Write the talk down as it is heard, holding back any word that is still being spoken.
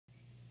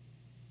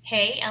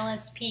Hey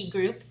LSP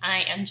group, I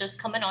am just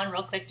coming on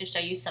real quick to show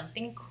you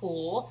something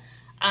cool.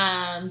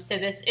 So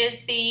this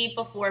is the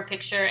before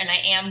picture, and I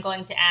am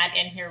going to add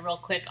in here real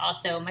quick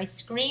also my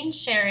screen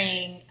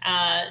sharing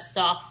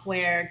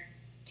software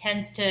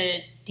tends to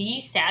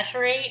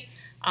desaturate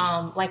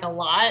like a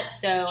lot.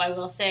 So I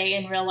will say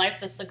in real life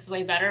this looks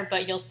way better,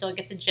 but you'll still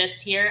get the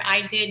gist here.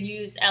 I did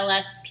use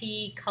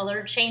LSP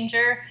color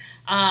changer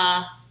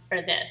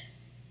for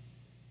this.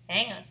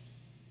 Hang on.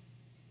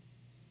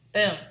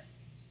 Boom.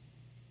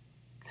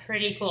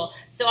 Pretty cool.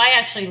 So I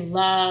actually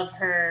love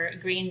her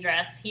green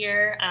dress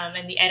here,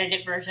 and the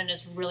edited version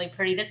is really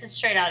pretty. This is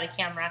straight out of the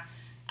camera.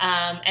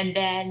 And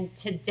then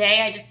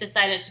today I just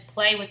decided to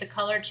play with the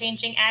color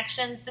changing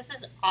actions. This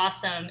is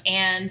awesome.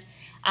 And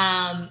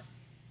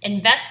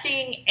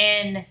investing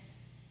in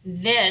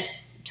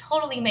this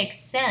totally makes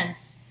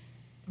sense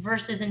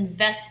versus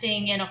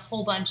investing in a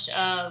whole bunch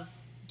of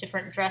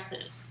different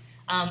dresses.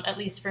 At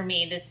least for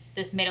me,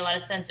 this made a lot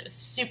of sense. It was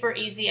super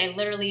easy. I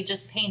literally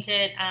just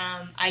painted.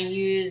 I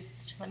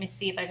used, let me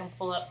see if I can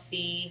pull up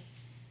the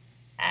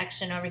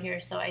action over here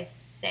so I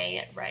say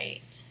it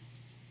right.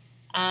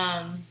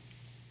 I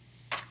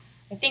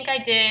think I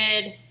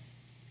did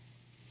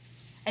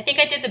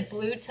the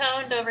blue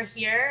toned over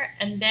here,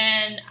 and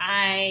then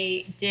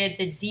I did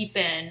the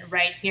deepen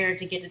right here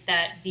to get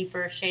that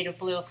deeper shade of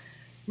blue.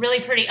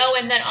 Really pretty. Oh,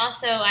 and then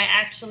also I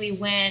actually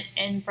went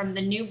in from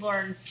the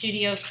Newborn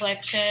Studio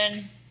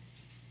collection.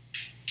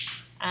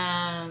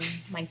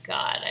 My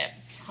God, I have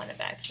a ton of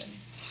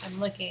actions. I'm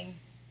looking.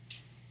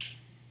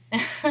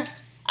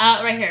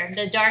 Right here,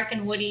 the dark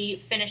and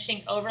woody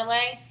finishing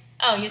overlay.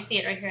 Oh, you see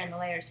it right here in the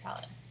layers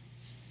palette.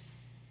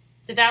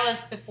 So that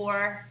was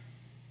before,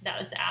 that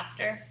was the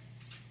after.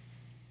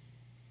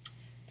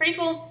 Pretty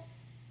cool.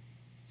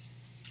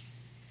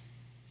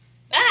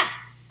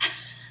 Ah!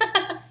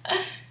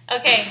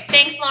 Okay,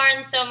 thanks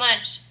Lauren so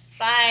much.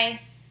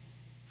 Bye.